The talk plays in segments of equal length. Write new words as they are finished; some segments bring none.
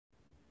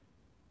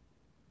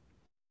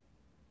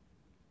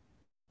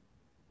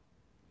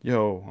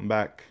Yo, I'm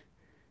back.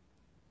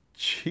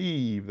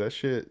 Cheap, that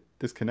shit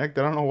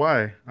disconnected. I don't know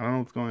why. I don't know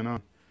what's going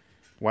on.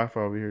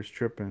 Wi-Fi over here is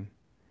tripping.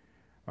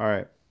 All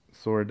right,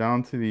 so we're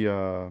down to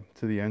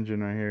the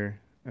engine right here,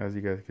 as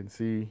you guys can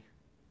see.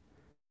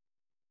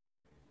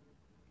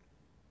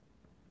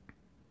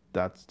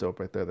 That's dope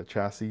right there. The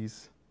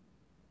chassis.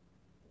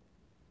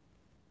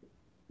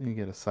 You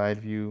get a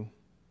side view.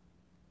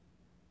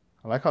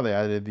 I like how they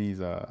added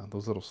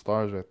those little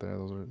stars right there.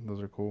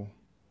 Those are cool.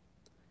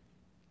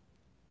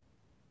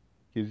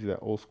 Gives you that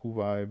old school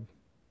vibe.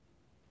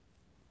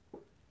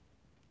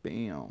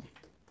 Bam.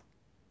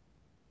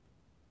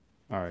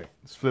 All right,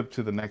 let's flip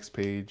to the next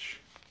page.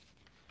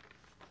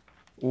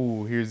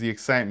 Ooh, here's the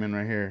excitement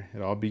right here.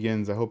 It all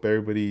begins. I hope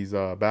everybody's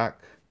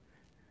back.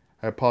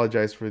 I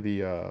apologize for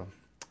the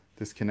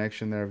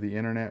disconnection there of the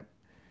internet.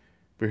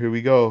 But here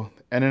we go.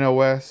 NNL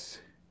West,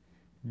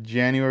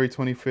 January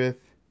 25th,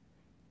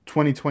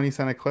 2020,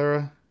 Santa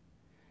Clara,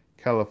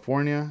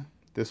 California.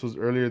 This was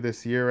earlier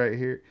this year right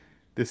here.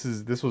 This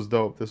was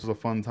dope. This was a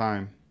fun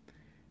time.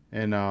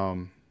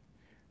 And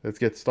let's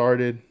get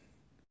started.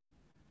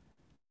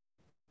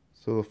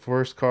 So the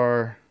first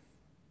car,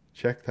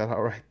 check that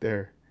out right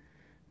there.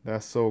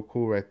 That's so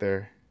cool right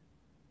there.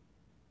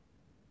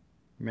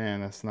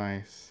 Man, that's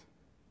nice.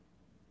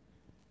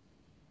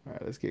 All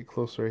right, let's get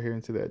closer right here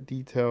into that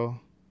detail.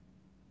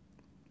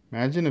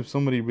 Imagine if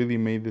somebody really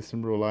made this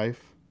in real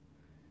life.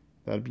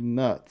 That'd be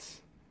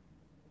nuts.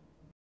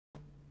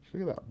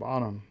 Look at that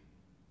bottom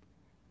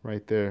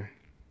right there.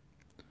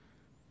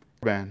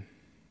 Man,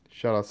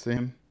 shout out to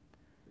him.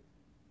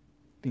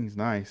 Thing's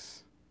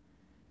nice.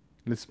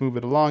 Let's move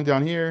it along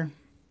down here.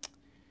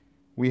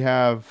 We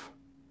have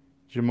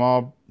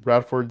Jamal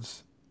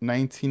Bradford's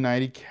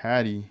 1990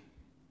 Caddy.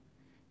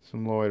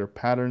 Some lowrider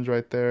patterns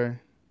right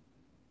there.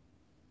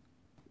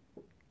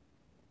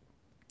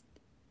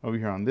 Over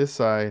here on this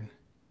side,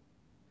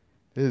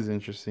 this is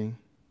interesting.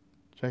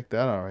 Check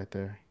that out right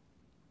there.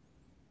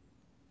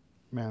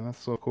 Man, that's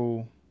so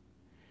cool.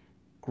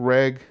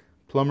 Greg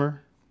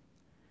Plummer.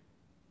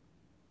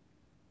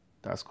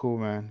 That's cool,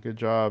 man. Good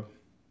job.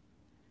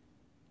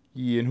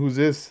 Yeah, and who's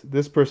this?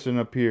 This person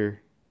up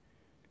here.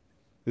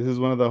 This is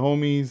one of the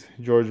homies,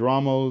 George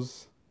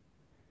Ramos,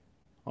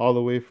 all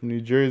the way from New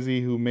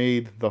Jersey, who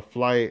made the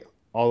flight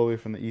all the way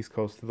from the East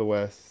Coast to the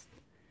West,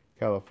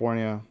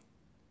 California.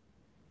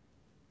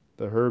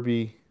 The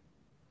Herbie,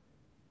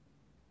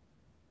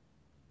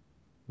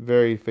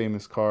 very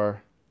famous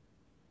car.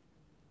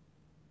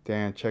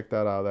 Damn, check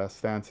that out. That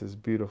stance is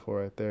beautiful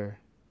right there.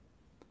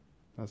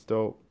 That's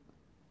dope.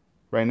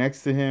 Right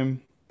next to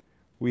him,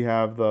 we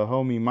have the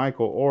homie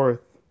Michael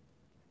Orth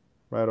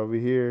right over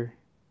here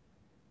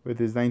with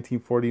his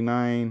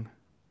 1949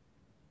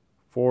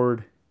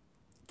 Ford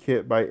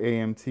kit by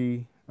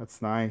AMT.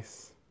 That's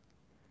nice.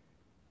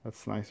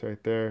 That's nice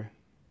right there.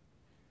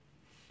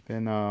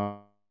 Then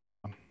down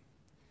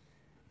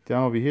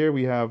over here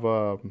we have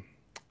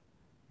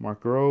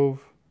Mark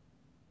Grove.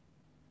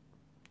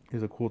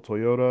 Here's a cool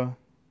Toyota.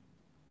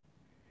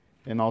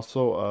 And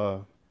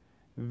also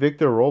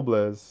Victor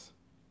Robles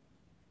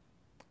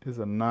is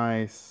a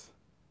nice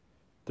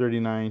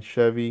 39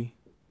 Chevy.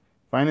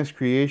 Finest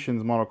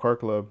Creations Model Car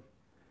Club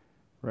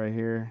right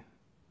here.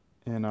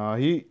 And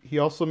he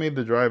also made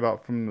the drive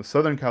out from the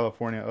Southern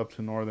California up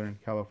to Northern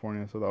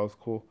California, so that was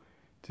cool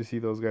to see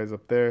those guys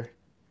up there.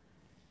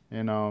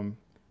 And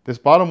this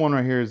bottom one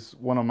right here is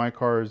one of my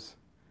cars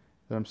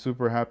that I'm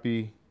super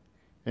happy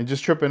and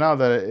just tripping out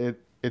that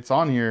it's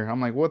on here.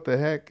 I'm like, what the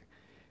heck?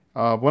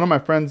 One of my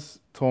friends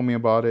told me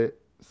about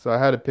it, so I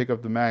had to pick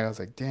up the mag. I was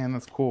like, damn,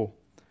 that's cool.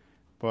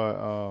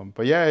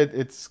 But yeah,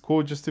 it's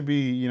cool just to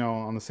be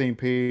on the same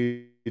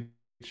page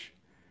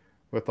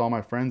with all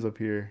my friends up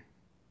here.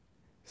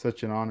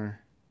 Such an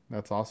honor.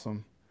 That's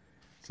awesome.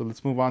 So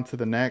let's move on to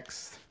the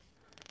next.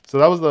 So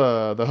that was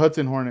the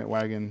Hudson Hornet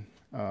wagon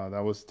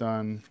that was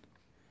done,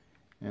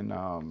 and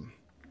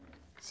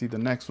see the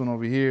next one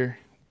over here.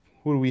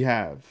 Who do we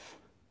have?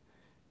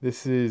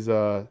 This is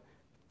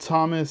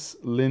Thomas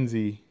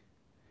Lindsay.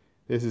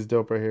 This is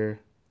dope right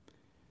here.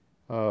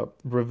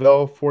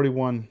 Revell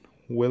 41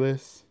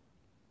 Willis.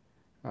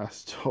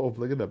 That's dope.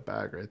 Look at the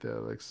back right there.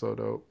 It looks so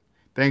dope.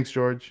 Thanks,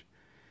 George.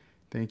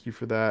 Thank you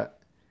for that.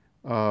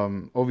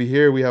 Over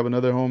here we have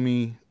another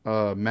homie,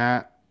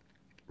 Matt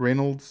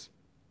Reynolds.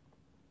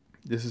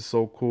 This is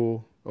so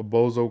cool. A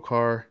Bozo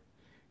car.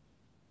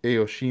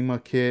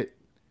 Aoshima kit.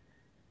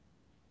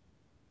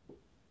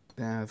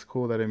 Damn, it's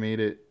cool that I made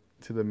it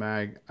to the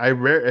mag. I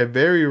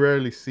very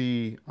rarely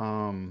see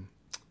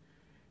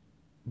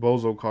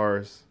Bozo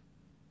cars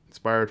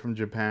inspired from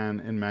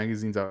Japan in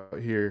magazines out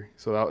here.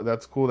 So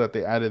that's cool that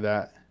they added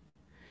that.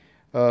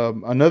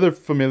 Another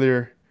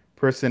familiar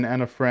person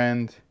and a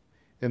friend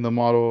in the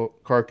model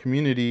car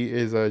community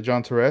is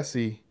John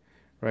Teresi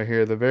right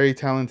here. The very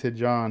talented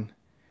John.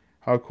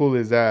 How cool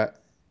is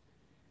that?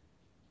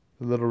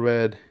 The little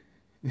red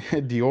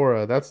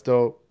Diora. That's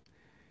dope.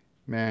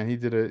 Man, he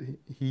did it.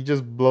 He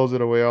just blows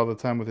it away all the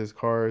time with his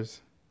cars.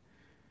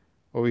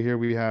 Over here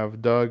we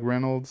have Doug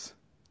Reynolds.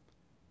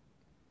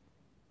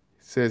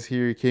 Says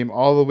here he came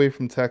all the way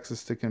from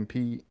Texas to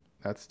compete.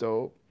 That's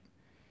dope.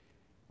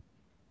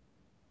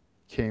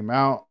 Came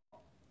out.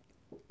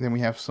 Then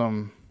we have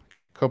some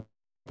couple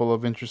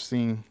of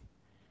interesting.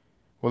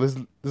 Well, this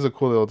is a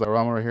cool little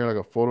diorama right here,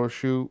 like a photo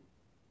shoot.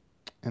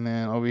 And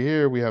then over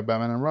here we have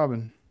Batman and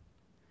Robin.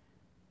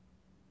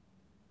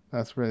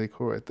 That's really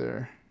cool right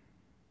there.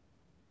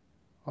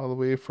 All the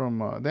way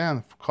from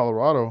damn,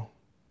 Colorado.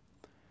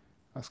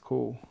 That's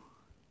cool.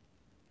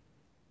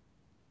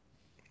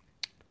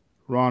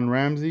 Ron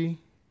Ramsey.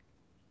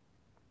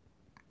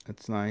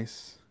 That's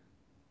nice.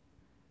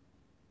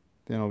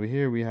 Then over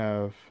here we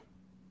have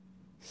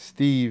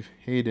Steve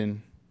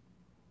Hayden.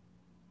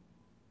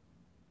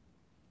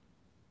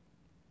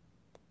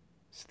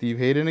 Steve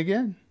Hayden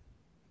again?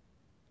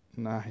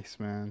 Nice,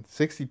 man.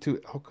 62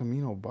 El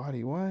Camino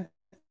body. What?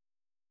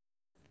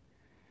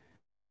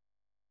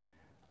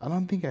 I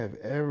don't think I've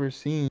ever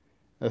seen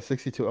a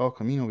 62 El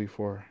Camino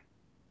before.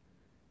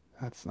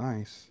 That's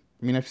nice.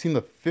 I mean, I've seen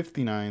the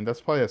 59.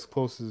 That's probably as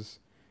close as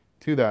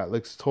to that.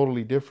 Looks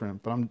totally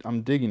different, but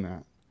I'm digging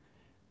that.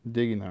 I'm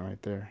digging that right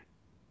there.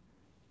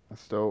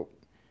 That's dope.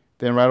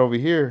 Then right over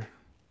here,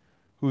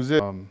 who's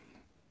it?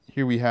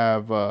 Here we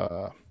have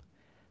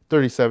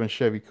 37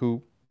 Chevy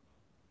Coupe,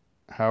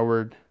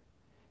 Howard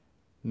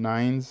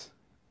Nines.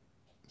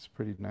 It's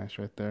pretty nice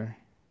right there.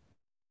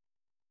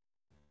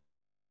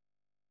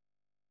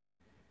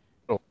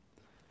 Oh,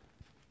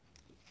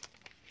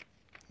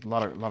 a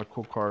lot of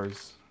cool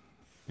cars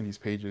in these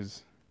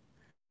pages.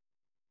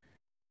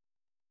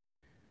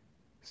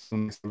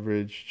 Some nice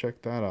coverage.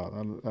 Check that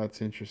out.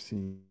 That's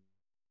interesting.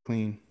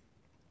 Clean.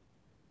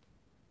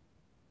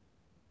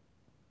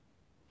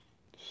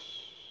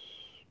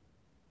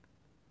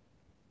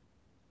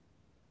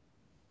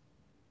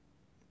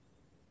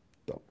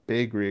 The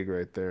big rig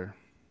right there.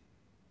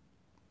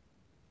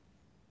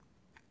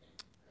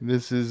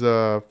 This is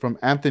from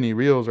Anthony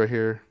Reels right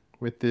here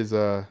with his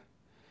some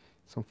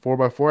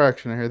 4x4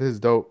 action right here. This is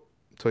dope.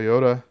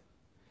 Toyota.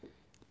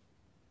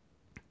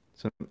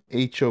 Some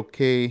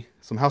HOK,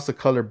 some House of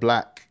Color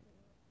Black.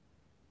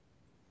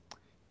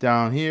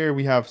 Down here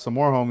we have some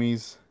more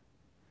homies.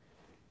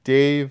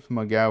 Dave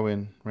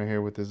McGowan right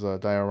here with his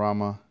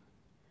diorama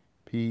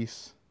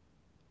piece.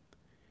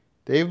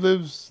 Dave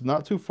lives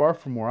not too far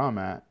from where I'm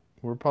at.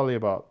 We're probably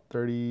about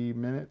 30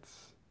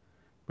 minutes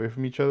away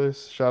from each other.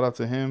 Shout out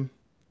to him.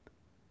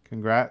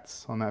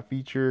 Congrats on that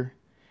feature.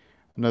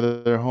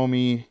 Another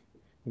homie,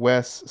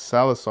 Wes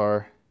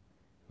Salazar,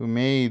 who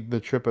made the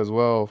trip as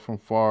well from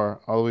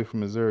far, all the way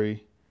from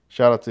Missouri.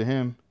 Shout out to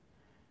him.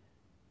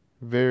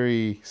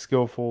 Very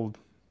skillful,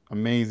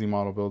 amazing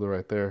model builder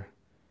right there.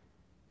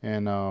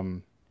 And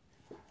I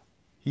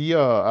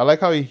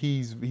like how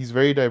he's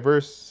very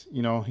diverse.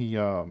 You know, he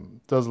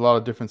does a lot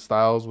of different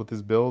styles with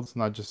his builds,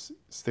 not just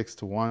sticks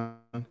to one.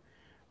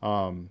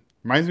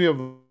 Reminds me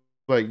of,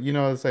 like, you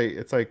know, it's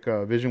like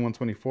Vision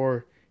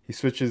 124. He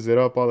switches it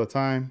up all the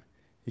time.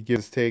 He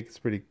gives his take. It's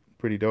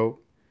pretty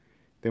dope.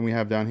 Then we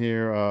have down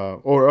here,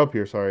 or up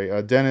here,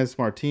 sorry, Dennis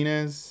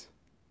Martinez.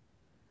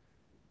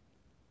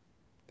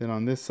 Then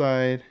on this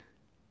side,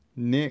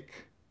 Nick.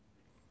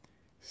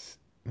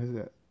 What is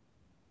that?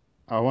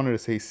 I wanted to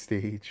say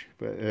Stage,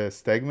 but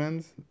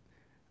Stegman's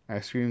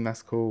ice cream.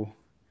 That's cool.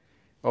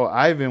 Oh,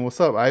 Ivan, what's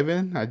up,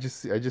 Ivan? I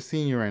just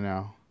seen you right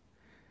now.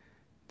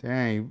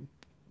 Dang,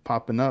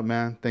 popping up,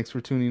 man. Thanks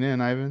for tuning in,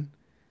 Ivan.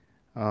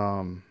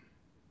 Um,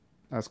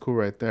 that's cool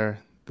right there.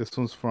 This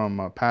one's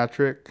from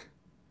Patrick.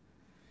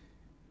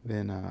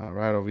 Then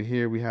right over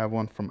here we have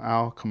one from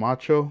Al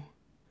Camacho.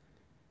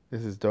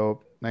 This is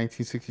dope.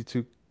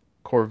 1962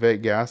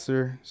 Corvette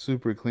Gasser.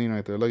 Super clean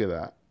right there. Look at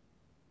that.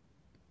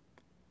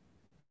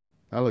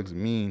 That looks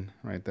mean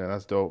right there.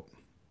 That's dope.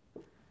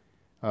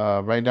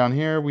 Right down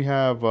here we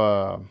have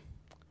a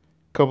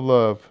couple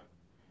of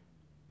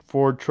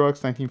Ford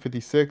trucks,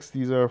 1956.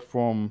 These are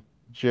from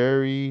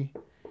Jerry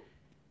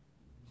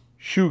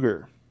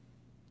Sugar.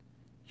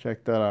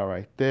 Check that out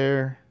right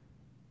there.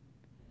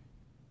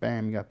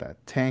 Bam, you got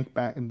that tank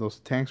back in those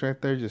tanks right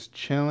there, just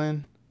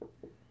chilling.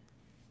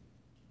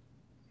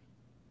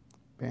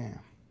 Bam.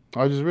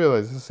 I just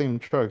realized it's the same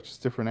truck,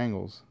 just different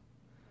angles.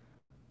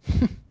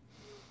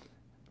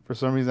 For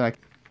some reason, I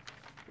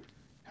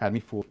had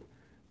me fooled.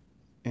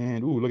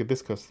 And ooh, look at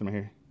this customer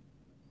here.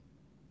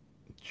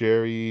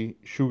 Jerry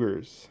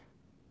Sugars.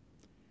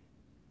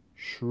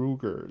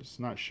 Sugars,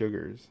 not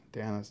Sugars.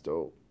 Damn, that's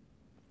dope.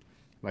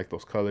 Like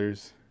those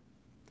colors.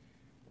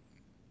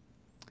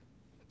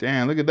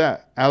 Damn, look at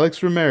that.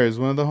 Alex Ramirez,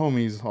 one of the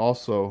homies,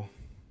 also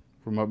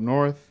from up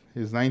north.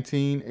 His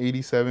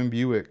 1987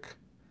 Buick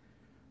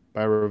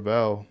by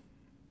Revell.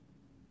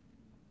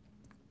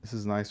 This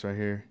is nice right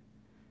here.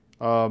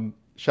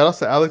 Shout out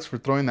to Alex for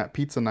throwing that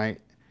pizza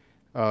night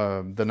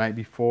the night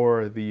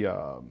before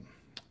the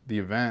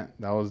event.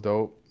 That was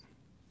dope.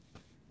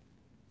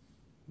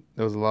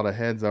 There was a lot of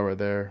heads that were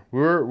there. We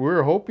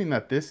were hoping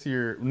that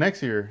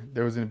next year,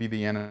 there was going to be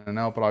the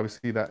NNL, but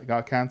obviously that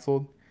got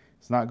canceled.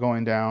 It's not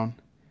going down.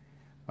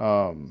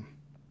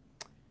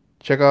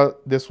 Check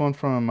out this one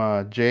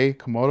from Jay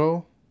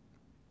Komodo.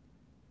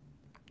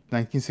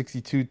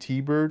 1962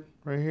 T-Bird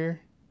right here.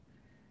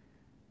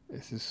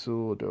 This is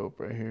so dope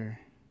right here.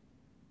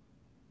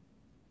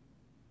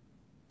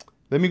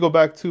 Let me go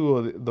back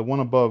to the one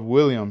above,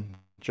 William.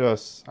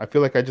 Just I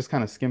feel like I just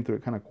kind of skimmed through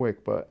it kind of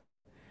quick, but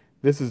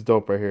this is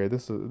dope right here.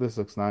 This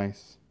looks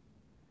nice.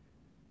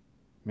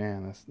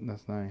 Man,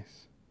 that's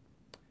nice.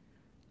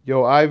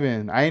 Yo,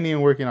 Ivan, I ain't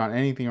even working on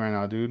anything right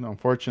now, dude.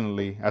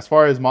 Unfortunately, as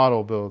far as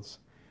model builds,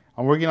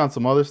 I'm working on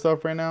some other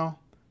stuff right now,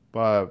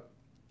 but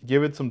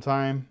give it some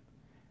time.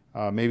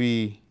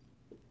 Maybe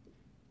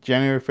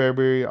January,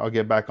 February, I'll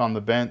get back on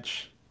the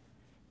bench.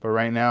 But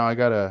right now, I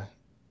gotta,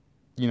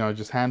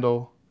 just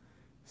handle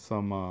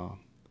some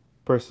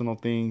personal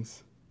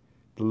things.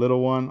 The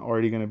little one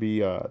already gonna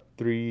be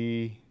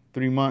 3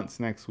 months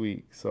next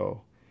week.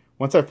 So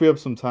once I free up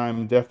some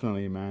time,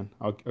 definitely, man,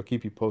 I'll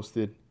keep you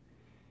posted.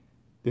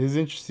 This is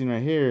interesting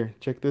right here.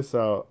 Check this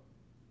out.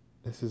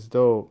 This is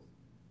dope.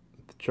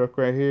 The truck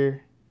right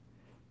here.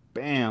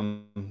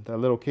 Bam! That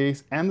little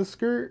case and the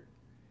skirt.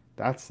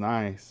 That's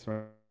nice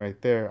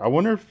right there. I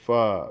wonder if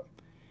I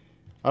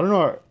don't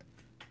know.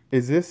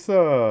 Is this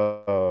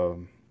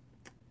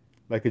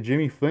like a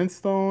Jimmy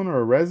Flintstone or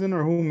a resin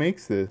or who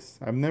makes this?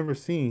 I've never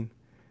seen.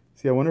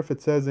 See, I wonder if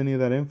it says any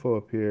of that info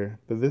up here.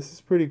 But this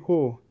is pretty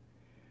cool.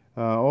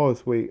 Oh,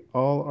 it's wait,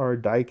 all are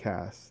die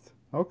cast.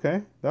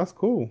 Okay, that's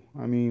cool.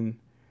 I mean,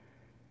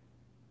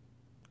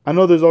 I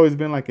know there's always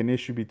been like an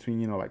issue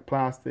between, like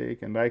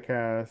plastic and die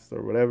cast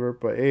or whatever,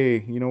 but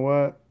hey, you know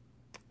what?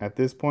 At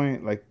this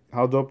point, like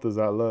how dope does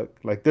that look?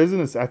 Like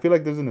I feel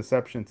like there's an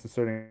exception to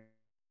certain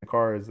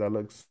cars that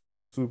looks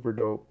super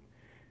dope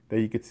that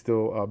you could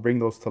still bring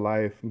those to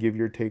life and give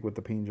your take with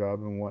the paint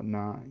job and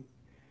whatnot.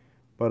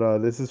 But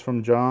this is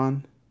from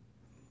John.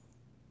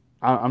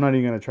 I'm not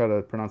even gonna try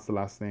to pronounce the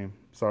last name.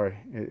 Sorry,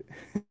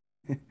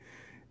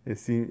 it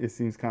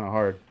seems kind of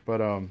hard.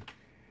 But all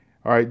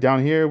right,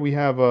 down here we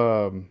have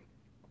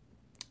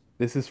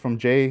this is from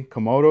Jay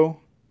Komodo,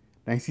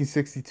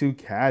 1962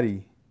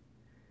 Caddy.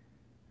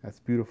 That's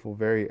beautiful,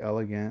 very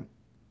elegant.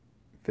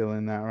 Fill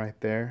in that right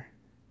there.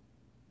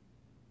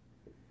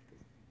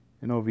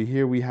 And over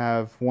here we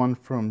have one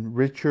from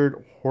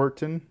Richard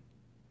Horton,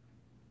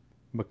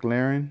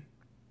 McLaren.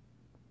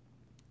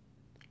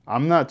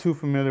 I'm not too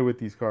familiar with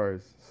these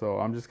cars, so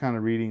I'm just kind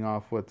of reading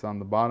off what's on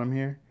the bottom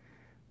here.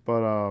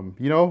 But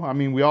I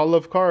mean, we all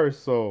love cars,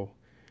 so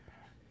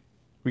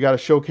we got to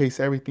showcase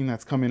everything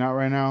that's coming out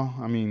right now.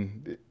 I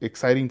mean,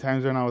 exciting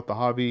times right now with the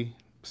hobby,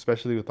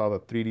 especially with all the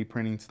 3D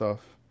printing stuff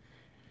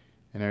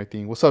and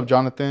everything. What's up,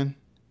 Jonathan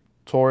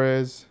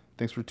Torres?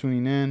 Thanks for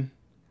tuning in.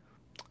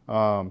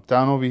 Down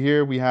over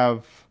here, we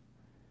have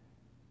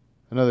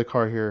another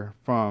car here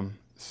from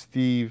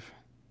Steve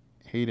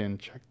Hayden.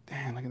 Check,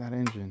 damn, look at that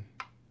engine.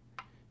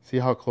 See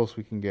how close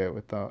we can get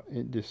without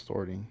it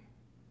distorting.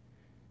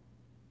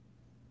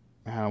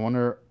 Man, I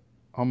wonder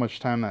how much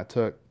time that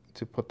took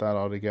to put that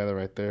all together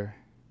right there.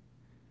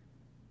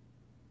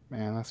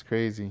 Man, that's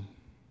crazy.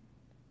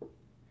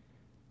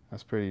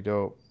 That's pretty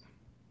dope.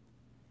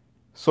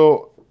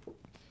 So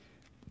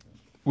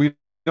we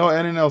know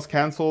NNL's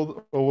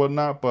canceled or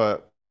whatnot,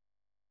 but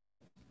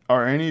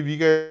are any of you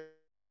guys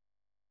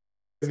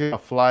gonna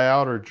fly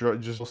out or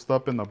just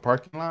stop in the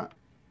parking lot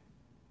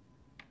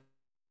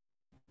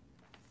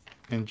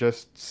and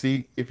just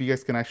see if you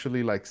guys can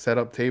actually like set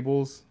up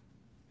tables?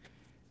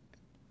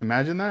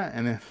 Imagine that,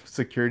 and if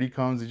security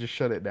comes, they just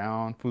shut it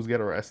down. Fools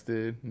get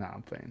arrested. Nah,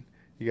 I'm playing.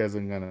 You guys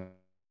aren't gonna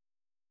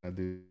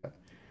do that.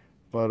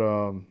 But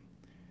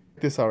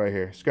check this out right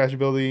here. Scratch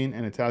building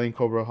and Italian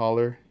Cobra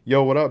hauler.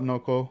 Yo, what up,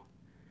 Noko?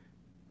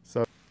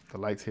 So the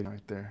lights hitting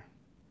right there.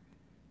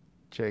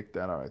 Check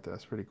that out right there.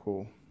 That's pretty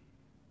cool.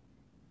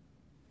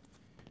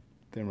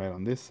 Then right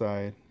on this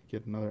side,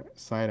 get another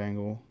side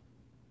angle.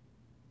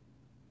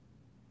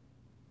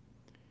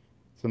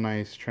 It's a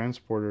nice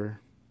transporter.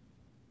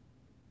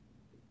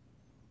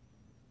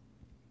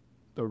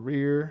 The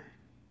rear.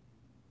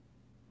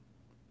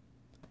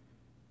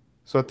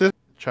 So at this,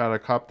 try to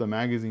cop the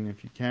magazine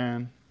if you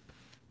can.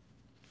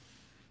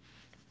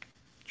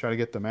 Try to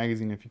get the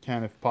magazine if you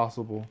can, if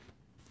possible.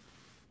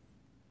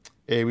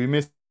 Hey, we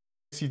miss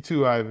you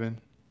too, Ivan.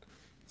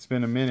 It's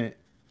been a minute.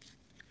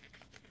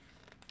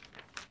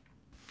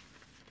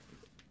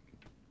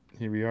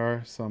 Here we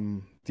are,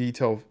 some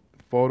detailed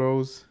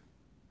photos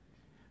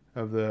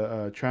of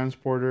the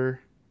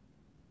transporter.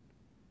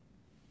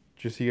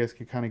 Just so you guys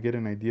can kind of get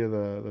an idea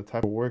of the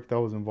type of work that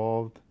was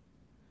involved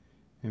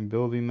in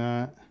building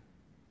that.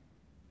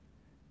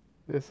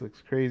 This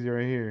looks crazy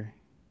right here.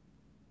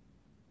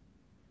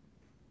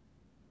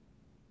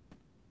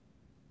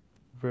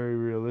 Very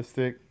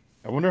realistic.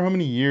 I wonder how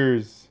many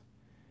years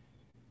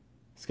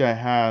this guy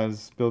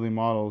has building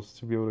models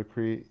to be able to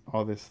create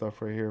all this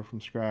stuff right here from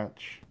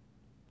scratch.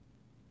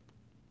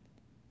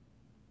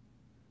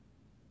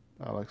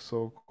 That looks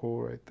so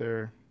cool right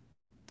there.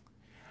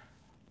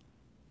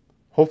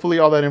 Hopefully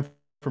all that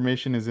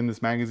information is in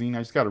this magazine. I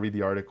just got to read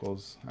the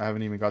articles. I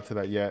haven't even got to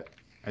that yet.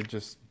 I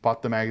just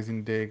bought the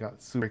magazine today,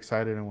 got super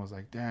excited, and was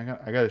like, dang,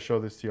 I got to show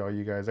this to all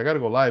you guys. I got to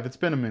go live. It's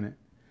been a minute.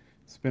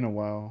 It's been a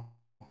while.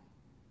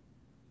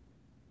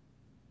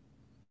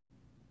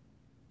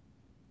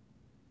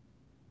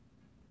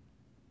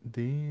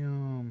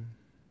 Damn.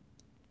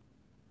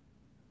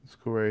 Let's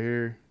go right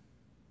here.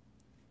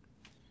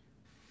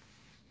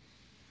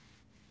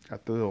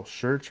 Got the little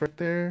shirts right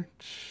there.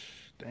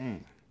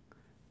 Dang.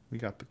 We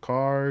got the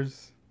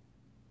cars.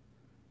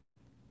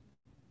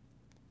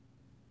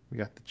 We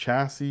got the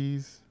chassis.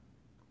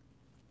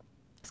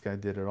 This guy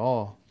did it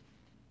all.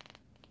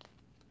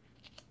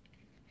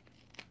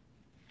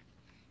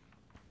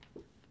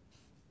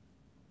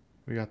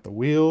 We got the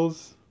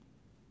wheels,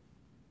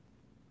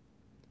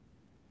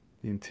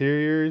 the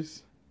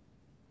interiors.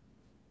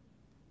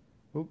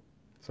 Oh,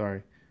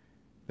 sorry.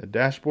 The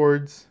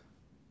dashboards.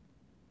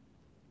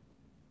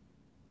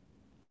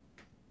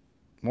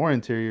 More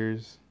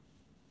interiors.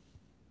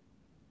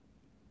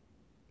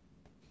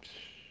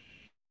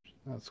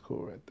 That's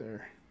cool right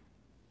there.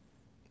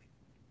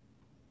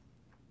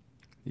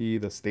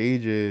 The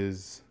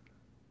stages.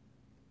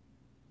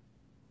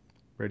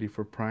 Ready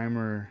for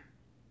primer.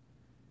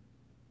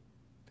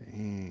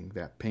 Dang,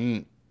 that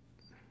paint.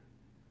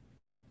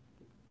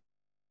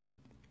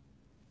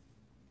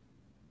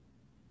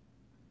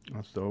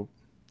 That's dope.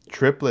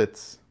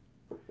 Triplets.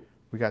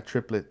 We got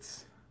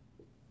triplets.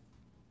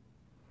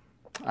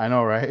 I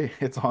know, right?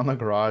 It's on the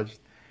garage.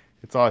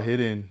 It's all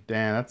hidden.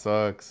 Damn, that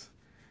sucks.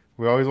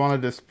 We always want to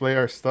display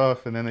our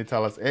stuff, and then they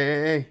tell us, hey,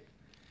 hey, hey,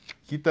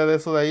 quita de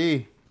eso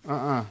de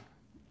ahí.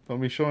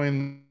 Don't be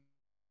showing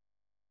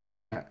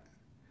that.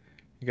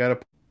 You gotta.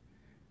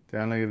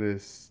 Damn, look at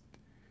this.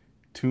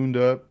 Tuned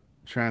up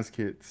trans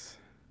kits.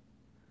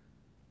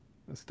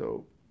 That's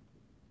dope.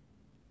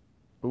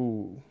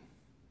 Ooh.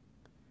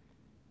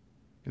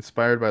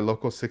 Inspired by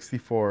Local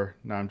 64.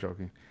 No, I'm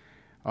joking.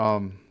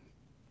 Um,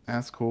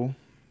 that's cool.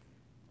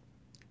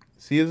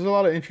 See, there's a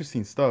lot of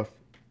interesting stuff.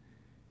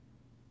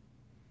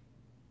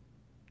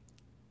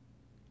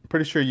 I'm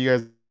pretty sure you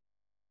guys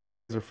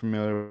are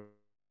familiar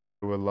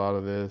with a lot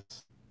of this.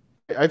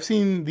 I've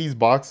seen these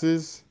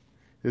boxes,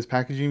 this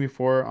packaging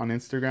before on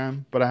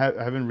Instagram, but I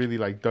haven't really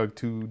like dug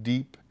too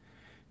deep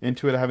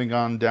into it. I haven't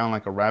gone down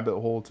like a rabbit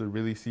hole to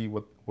really see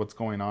what's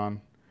going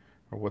on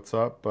or what's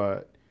up.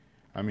 But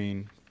I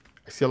mean,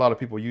 I see a lot of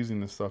people using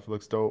this stuff. It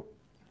looks dope.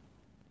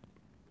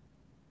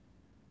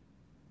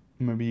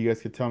 Maybe you guys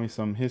could tell me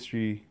some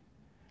history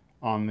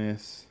on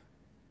this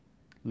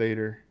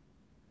later.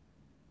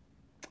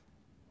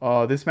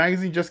 This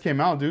magazine just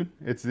came out, dude.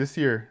 It's this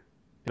year.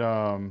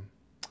 Um,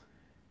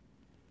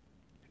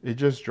 it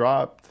just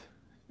dropped,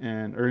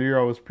 and earlier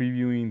I was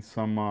previewing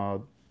some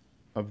of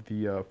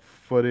the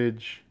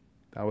footage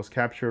that was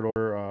captured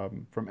over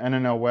from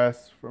NNL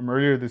West from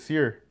earlier this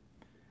year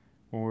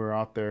when we were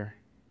out there.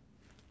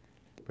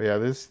 But yeah,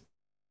 this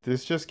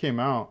just came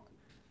out.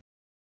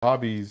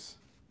 Hobbies.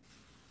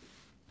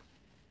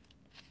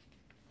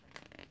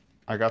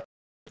 I got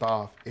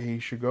off. Hey, you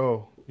should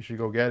go. You should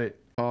go get it.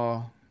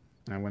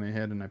 And I went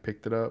ahead and I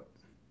picked it up.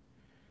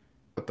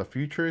 But the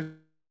future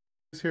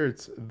is here.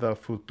 It's the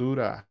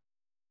Futura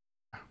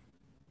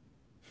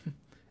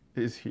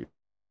is here.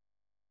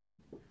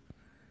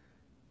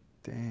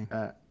 Dang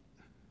that.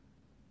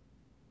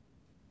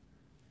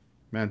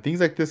 Man, things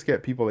like this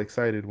get people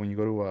excited when you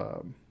go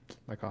to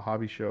like a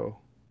hobby show.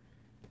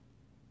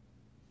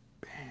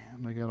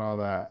 Bam, look at all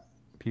that.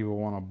 People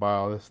want to buy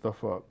all this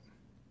stuff up.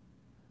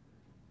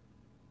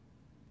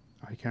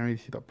 I can't really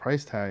see the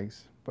price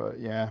tags, but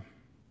yeah.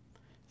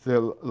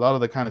 So a lot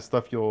of the kind of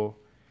stuff you'll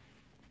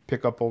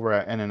pick up over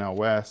at NNL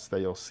West that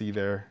you'll see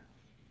there.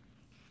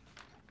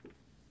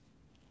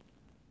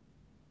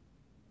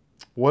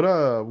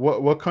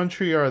 What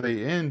country are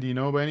they in? Do you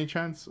know by any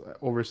chance?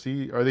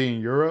 Overseas? Are they in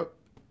Europe?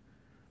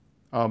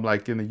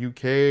 Like in the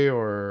UK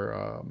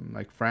or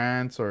like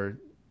France or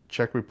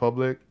Czech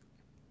Republic?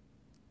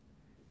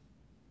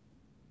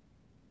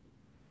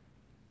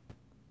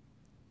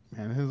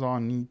 Man, this is all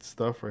neat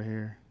stuff right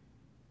here.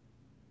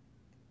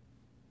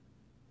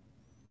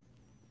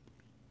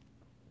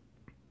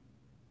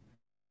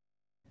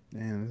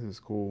 Man, this is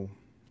cool.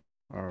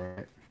 All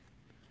right.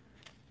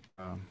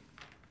 Um,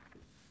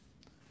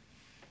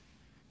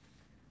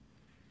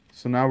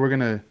 so now we're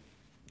gonna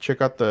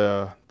check out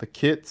the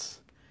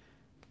kits.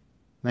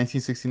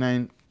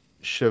 1969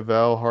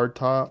 Chevelle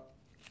hardtop,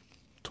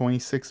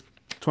 26,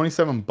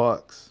 27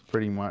 bucks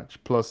pretty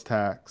much plus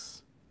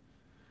tax.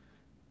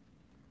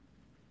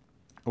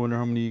 I wonder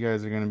how many of you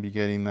guys are gonna be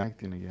getting that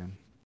thing again.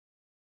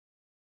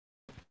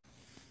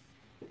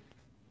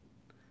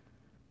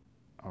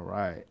 All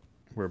right,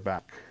 we're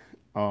back.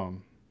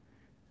 Um,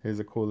 Here's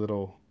a cool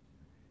little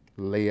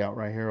layout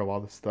right here of all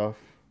the stuff.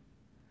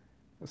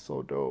 That's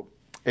so dope.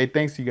 Hey,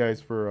 thanks you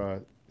guys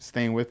for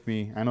staying with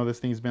me. I know this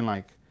thing's been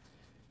like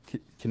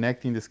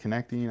connecting,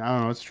 disconnecting. I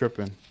don't know, it's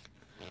tripping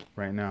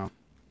right now.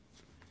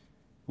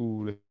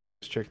 Ooh, let's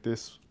check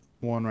this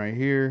one right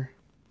here.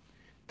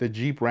 The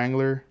Jeep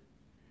Wrangler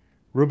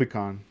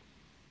Rubicon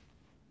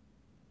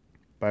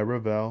by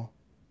Revell.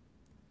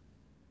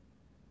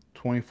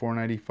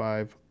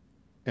 24.95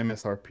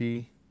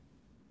 MSRP.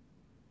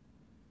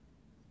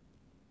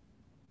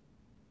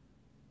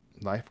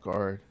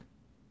 Lifeguard.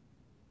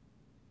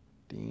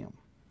 Damn.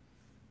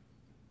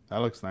 That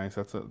looks nice.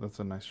 That's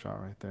a nice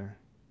shot right there.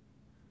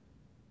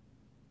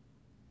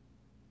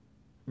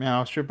 Man, I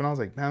was tripping. I was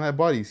like, man, that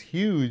body's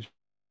huge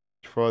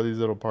for all these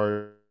little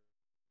parts.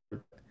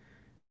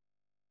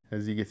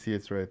 As you can see,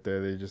 it's right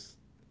there. They just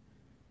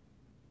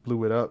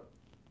blew it up.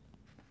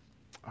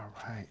 All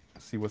right,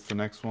 let's see what's the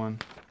next one.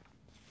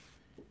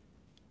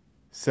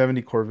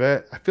 70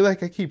 Corvette. I feel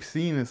like I keep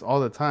seeing this all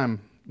the time.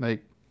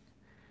 Like,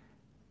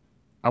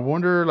 I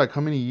wonder like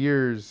how many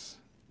years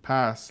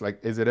pass.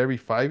 Like, is it every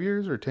 5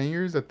 years or 10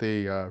 years that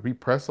they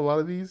repress a lot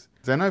of these?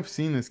 Then I've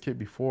seen this kit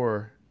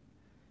before.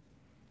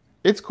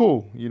 It's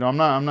cool. You know,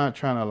 I'm not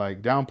trying to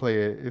like downplay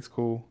it. It's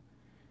cool.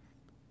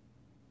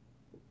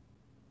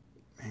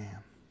 Man,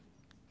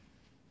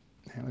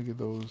 man, look at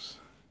those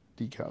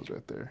decals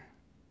right there.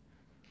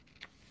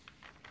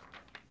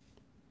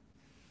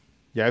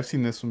 Yeah, I've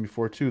seen this one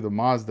before too. The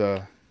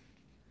Mazda.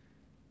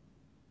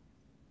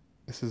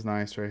 This is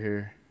nice right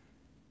here.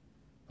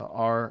 The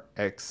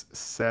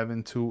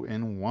RX-7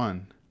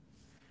 2-in-1.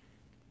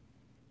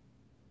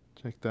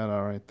 Check that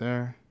out right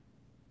there.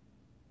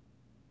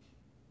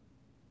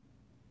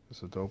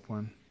 It's a dope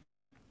one.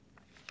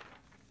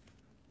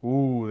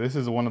 Ooh, this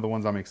is one of the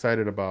ones I'm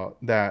excited about.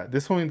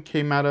 This one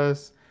came at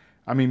us.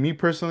 I mean, me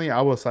personally, I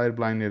was side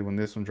blinded when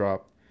this one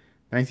dropped.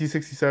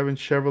 1967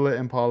 Chevrolet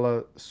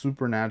Impala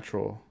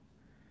Supernatural.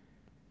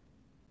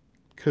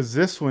 Cause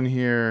this one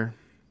here,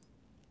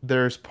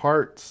 there's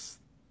parts.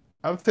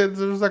 I would say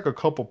there's like a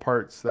couple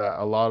parts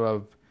that a lot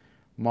of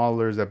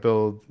modelers that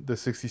build the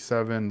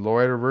 67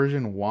 lowrider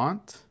version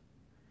want,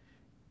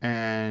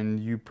 and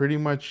you pretty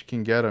much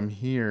can get them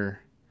here.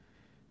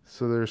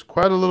 So there's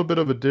quite a little bit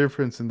of a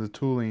difference in the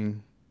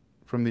tooling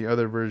from the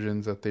other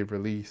versions that they've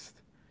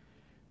released.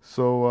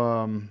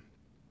 So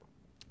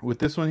with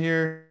this one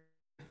here,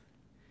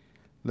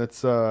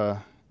 let's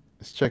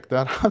check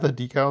that out. The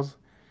decals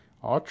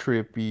all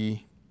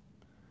trippy.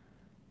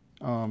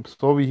 So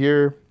over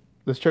here,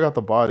 let's check out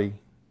the body.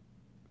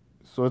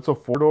 So it's a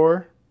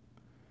 4-door,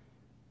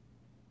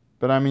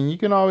 but I mean you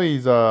can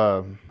always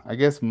I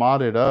guess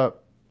mod it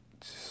up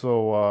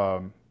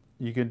so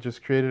you could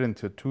just create it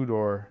into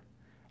 2-door.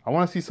 I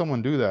want to see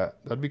someone do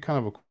that. That'd be kind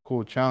of a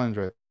cool challenge,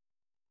 right?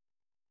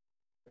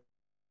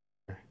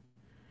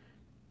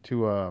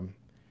 To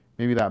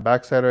maybe that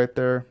backside right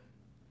there,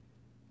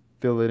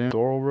 fill it in,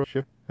 door over,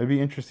 shift. It'd be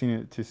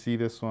interesting to see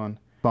this one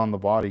on the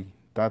body.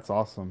 That's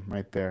awesome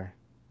right there.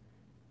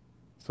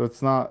 So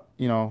it's not,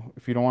 you know,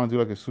 if you don't want to do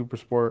like a super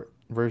sport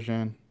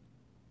version,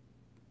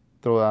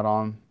 throw that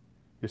on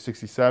your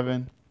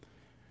 67.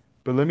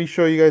 But let me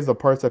show you guys the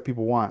parts that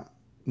people want.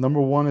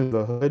 Number one is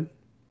the hood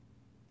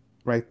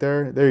right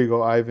there. There you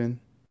go, Ivan.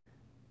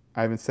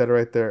 Ivan said it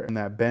right there. And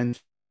that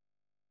bench.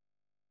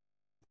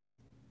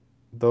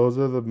 Those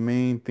are the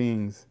main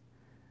things.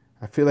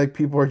 I feel like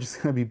people are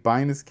just going to be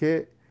buying this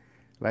kit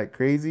like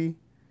crazy.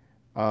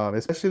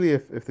 Especially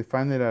if they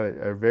find it at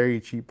a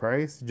very cheap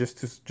price,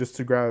 just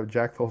to grab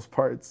jack those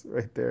parts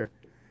right there.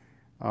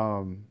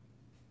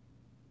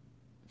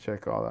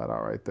 Check all that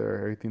out right there.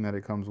 Everything that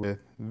it comes with,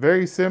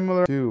 very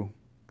similar too,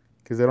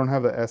 because they don't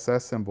have the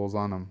SS symbols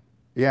on them.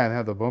 Yeah, they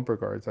have the bumper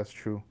guards. That's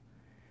true.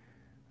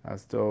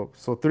 That's dope.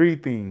 So three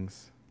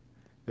things.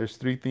 There's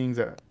three things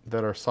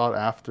that are sought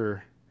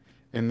after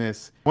in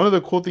this. One of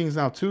the cool things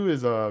now too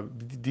is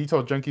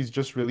Detail Junkies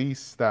just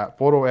released that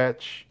photo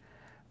etch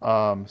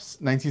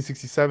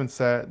 1967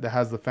 set that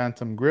has the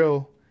Phantom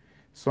Grill.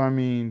 So I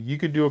mean, you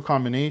could do a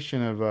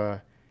combination of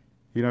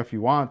you know, if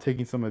you want,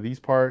 taking some of these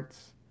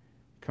parts,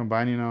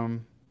 combining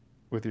them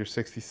with your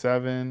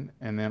 67,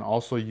 and then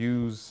also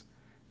use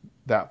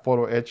that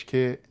photo etch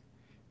kit,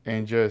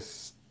 and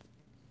just,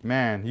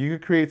 man, you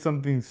could create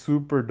something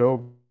super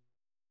dope.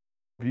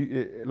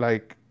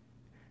 Like,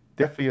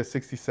 definitely a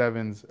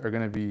 67s are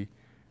gonna be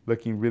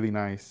looking really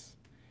nice.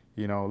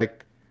 You know,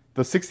 like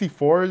the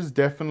 64s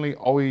definitely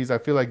always, I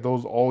feel like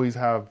those always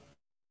have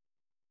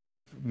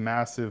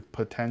massive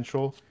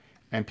potential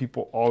and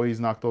people always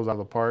knock those out of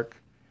the park.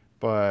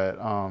 But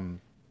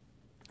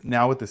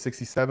now with the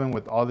 67,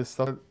 with all this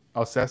stuff,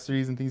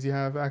 accessories and things you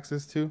have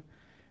access to,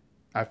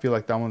 I feel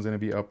like that one's gonna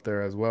be up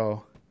there as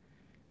well.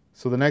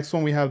 So the next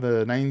one, we have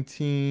the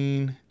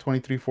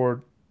 1923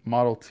 Ford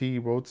Model T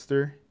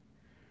Roadster.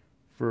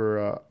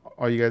 For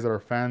all you guys that are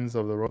fans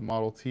of the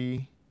Model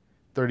T,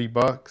 30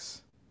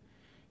 bucks.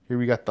 Here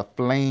we got the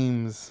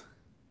flames.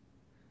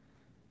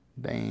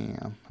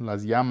 Damn,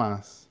 las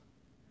llamas.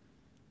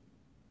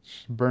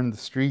 Burn the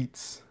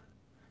streets.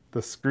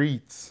 The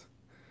streets.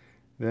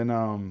 Then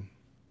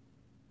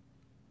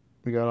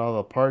we got all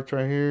the parts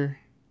right here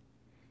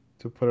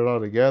to put it all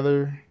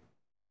together.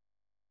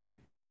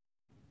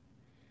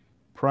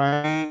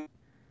 Prime.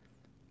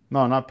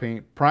 No, not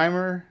paint.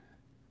 Primer.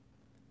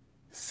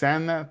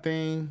 Sand that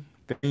thing.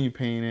 Then you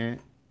paint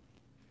it.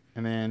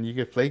 And then you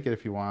can flake it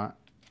if you want.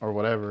 Or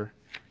whatever.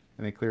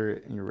 And then clear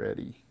it and you're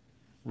ready.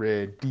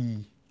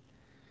 Ready.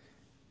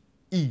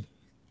 E.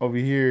 Over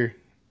here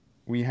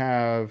we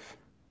have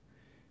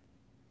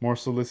more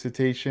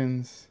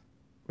solicitations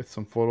with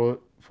some photo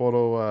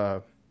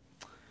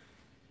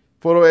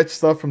etch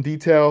stuff from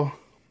Detail.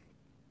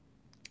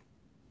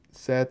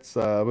 Sets,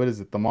 what is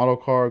it? The Model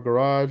Car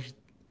Garage.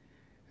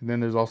 And then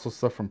there's also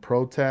stuff from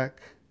ProTech.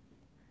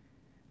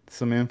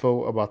 Some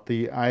info about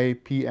the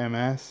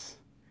IPMS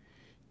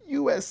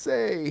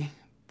USA,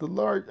 the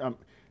large.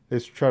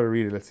 Let's try to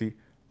read it. Let's see.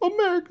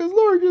 America's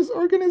largest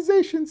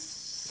organization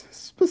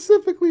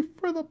specifically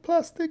for the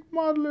plastic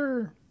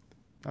modeler.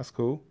 That's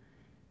cool.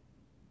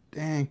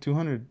 Dang,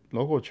 200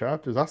 local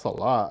chapters. That's a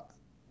lot.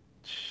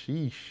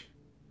 Sheesh.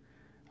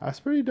 That's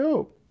pretty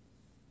dope.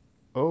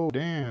 Oh,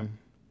 damn.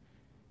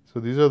 So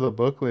these are the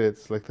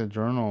booklets, like the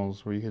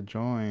journals where you could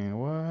join.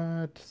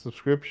 What?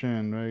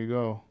 Subscription. There you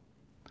go.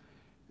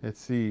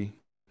 Let's see.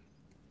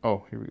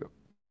 Oh, here we go.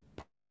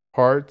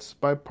 Parts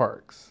by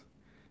Parks.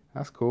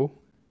 That's cool.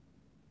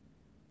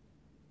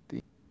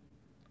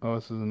 Oh,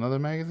 this is another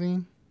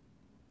magazine.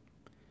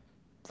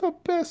 The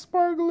best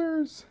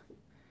sparklers.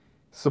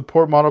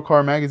 Support Model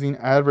Car Magazine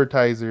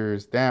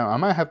advertisers. Damn, I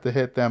might have to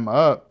hit them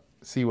up.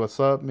 See what's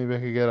up. Maybe I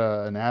could get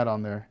an ad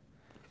on there.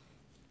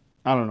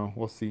 I don't know.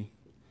 We'll see.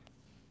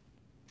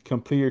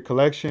 Complete your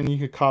collection. You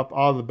could cop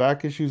all the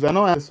back issues. I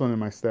know I have this one in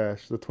my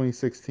stash, the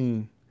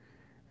 2016.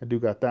 I do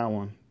got that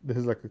one. This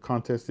is like a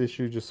contest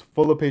issue, just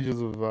full of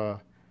pages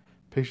of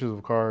pictures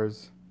of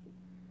cars.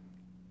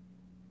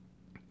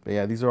 But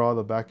yeah, these are all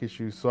the back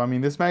issues. So I mean,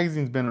 this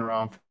magazine's been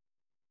around.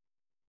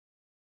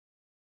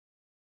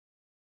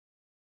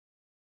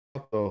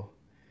 So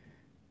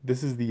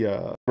this is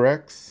the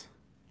Rex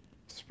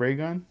spray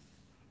gun,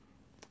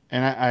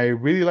 and I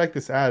really like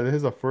this ad. This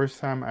is the first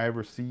time I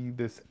ever see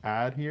this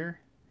ad here,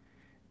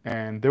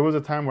 and there was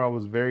a time where I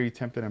was very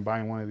tempted in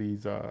buying one of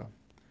these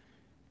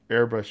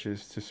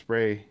airbrushes to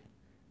spray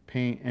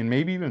paint and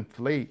maybe even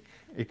flake.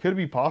 It could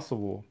be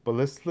possible, but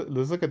let's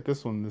look at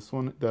this one. This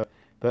one, the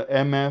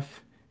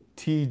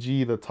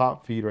MFTG, the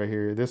top feed right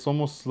here. This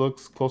almost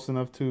looks close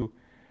enough to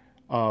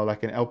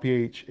like an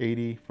LPH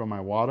 80 from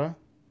Iwata.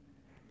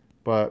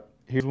 But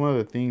here's one of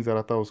the things that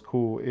I thought was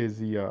cool is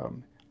the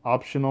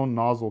optional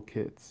nozzle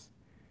kits.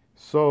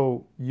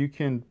 So you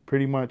can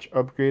pretty much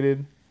upgrade it.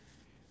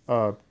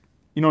 Uh,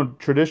 not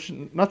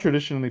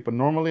traditionally, but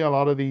normally a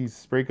lot of these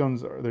spray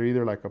guns they're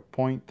either like a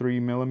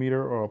 0.3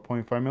 millimeter or a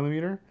 0.5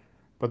 millimeter.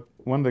 But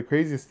one of the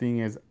craziest thing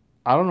is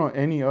I don't know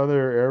any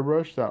other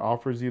airbrush that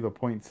offers you the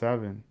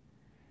 0.7.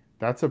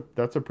 That's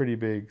a pretty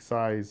big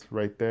size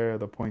right there,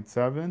 the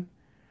 0.7.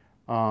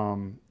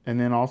 And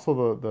then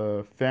also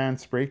the fan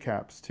spray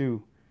caps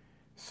too.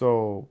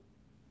 So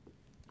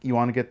you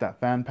want to get that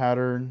fan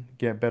pattern,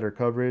 get better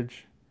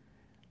coverage.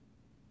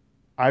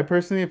 I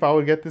personally, if I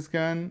would get this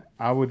gun,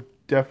 I would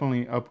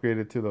definitely upgrade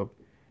it to the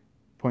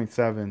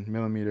 0.7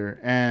 millimeter.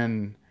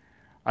 And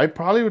I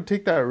probably would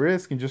take that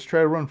risk and just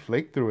try to run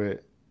flake through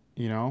it.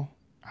 You know,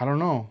 I don't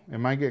know. It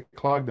might get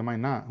clogged, it might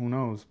not. Who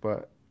knows?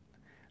 But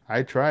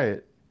I'd try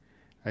it.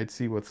 I'd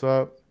see what's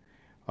up.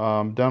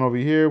 Down over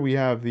here, we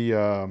have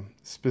the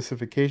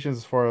specifications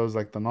as far as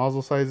like the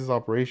nozzle sizes,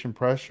 operation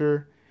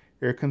pressure,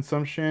 air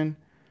consumption.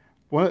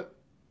 What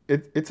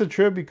it's a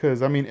trip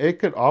because I mean it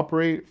could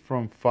operate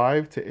from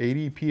 5 to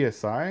 80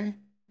 psi.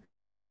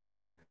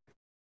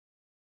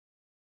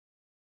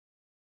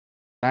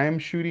 I am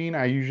shooting.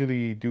 I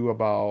usually do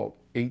about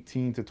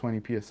 18 to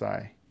 20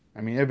 psi.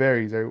 I mean it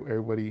varies.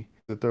 Everybody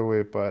to throw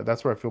it, but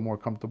that's where I feel more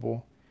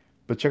comfortable.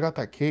 But check out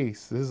that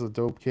case. This is a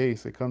dope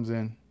case. It comes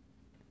in.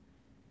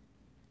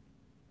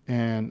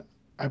 And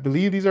I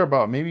believe these are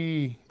about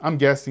maybe I'm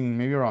guessing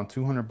maybe around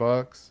 200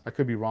 bucks. I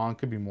could be wrong,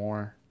 could be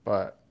more,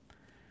 but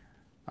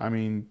I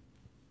mean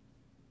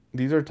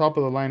these are top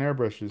of the line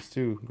airbrushes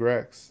too.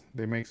 Grex.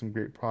 They make some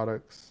great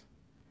products.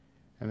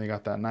 And they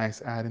got that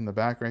nice ad in the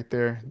back right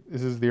there.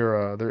 This is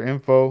their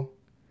info.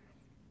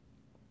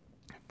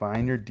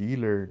 Find your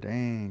dealer.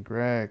 Dang,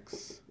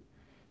 Grex.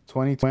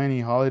 2020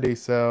 holiday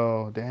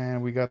sale.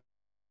 Damn, we got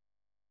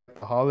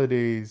the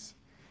holidays.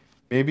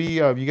 Maybe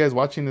you guys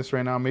watching this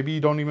right now, maybe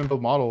you don't even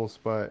build models,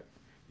 but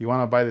you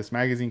want to buy this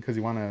magazine because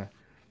you want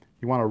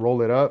to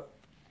roll it up,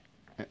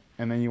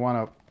 and then you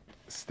want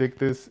to stick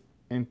this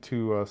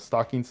into a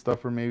stocking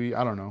stuffer, maybe.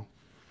 I don't know,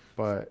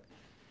 but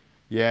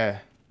yeah,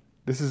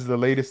 this is the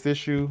latest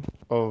issue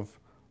of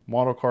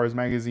Model Cars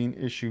Magazine,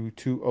 issue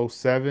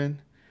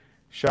 207.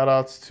 Shout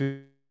outs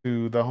to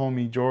the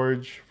homie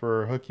George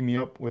for hooking me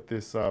up with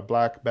this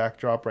black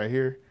backdrop right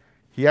here.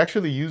 He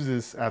actually used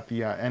this at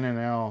the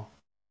NNL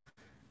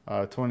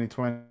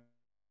 2020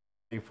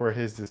 for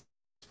his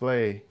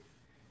display,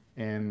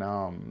 and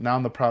now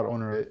I'm the proud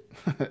owner of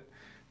it.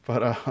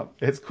 But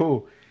it's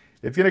cool.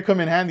 It's gonna come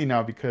in handy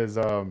now because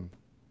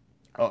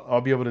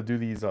I'll be able to do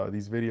these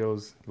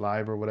videos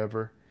live or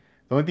whatever.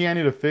 The only thing I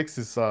need to fix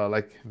is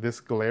like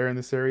this glare in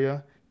this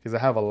area because I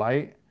have a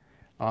light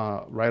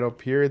right up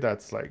here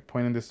that's like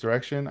pointing this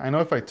direction. I know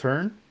if I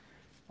turn,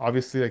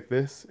 obviously like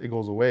this, it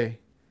goes away.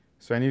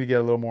 So I need to get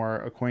a little more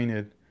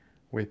acquainted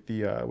with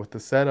the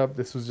setup.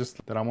 This was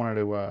just that I wanted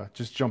to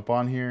just jump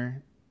on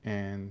here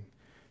and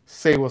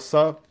say what's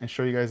up and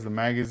show you guys the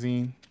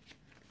magazine.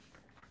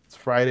 It's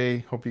Friday.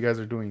 Hope you guys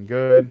are doing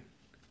good.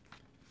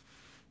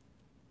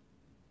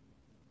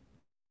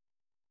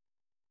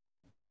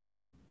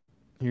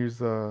 Here's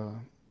the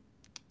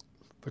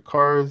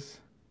cars,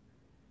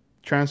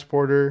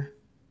 transporter.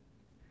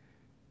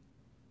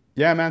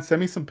 Yeah, man,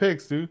 send me some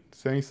pics, dude.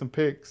 Send me some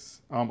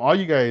pics. All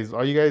you guys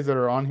that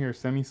are on here,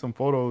 send me some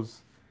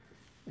photos,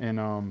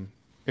 and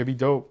it'd be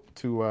dope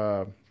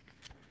to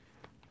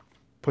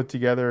put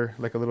together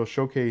like a little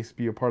showcase,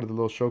 be a part of the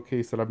little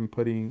showcase that I've been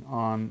putting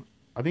on.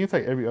 I think it's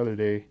like every other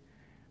day.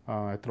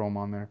 I throw them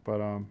on there,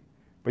 but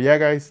yeah,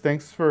 guys,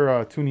 thanks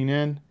for tuning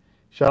in.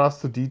 Shout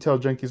outs to Detail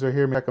Junkies right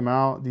here. Check him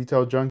out.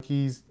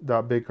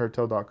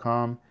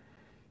 DetailJunkies.bigcartel.com.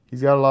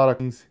 He's got a lot of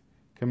things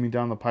coming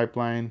down the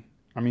pipeline.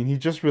 I mean, he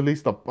just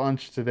released a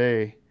bunch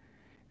today,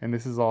 and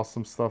this is all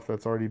some stuff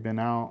that's already been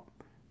out.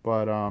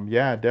 But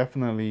yeah,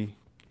 definitely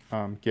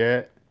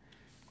get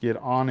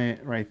on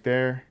it right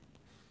there.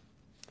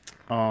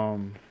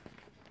 Um,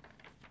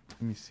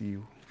 let me see,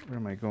 where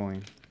am I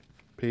going?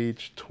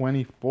 Page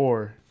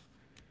 24.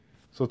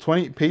 So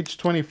page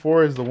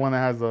 24 is the one that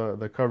has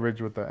the coverage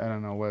with the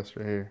NNL West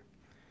right here.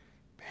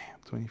 Bam,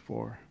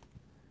 24.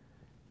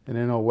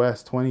 NNL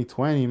West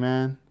 2020,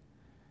 man.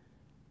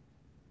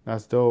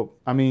 That's dope.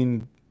 I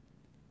mean,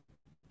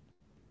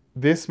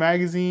 this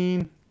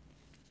magazine,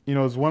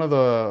 is one of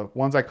the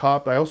ones I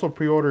copped. I also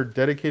pre-ordered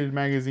Dedicated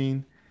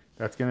magazine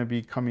that's gonna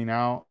be coming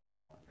out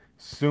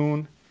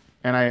soon,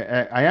 and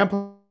I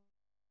am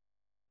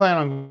planning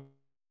on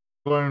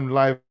going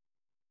live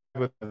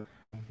with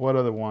what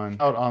other one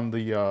out on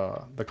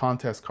the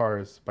contest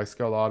cars by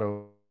Scale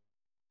Auto.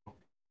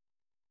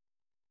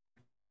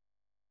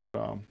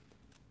 Um,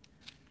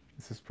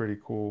 this is pretty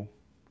cool.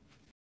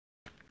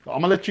 So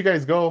I'm gonna let you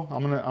guys go.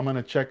 I'm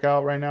gonna check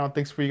out right now.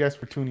 Thanks for you guys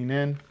for tuning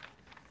in.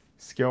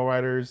 Scale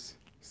Riders,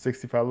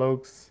 65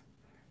 Lokes.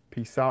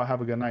 Peace out.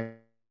 Have a good night,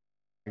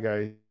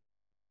 guys.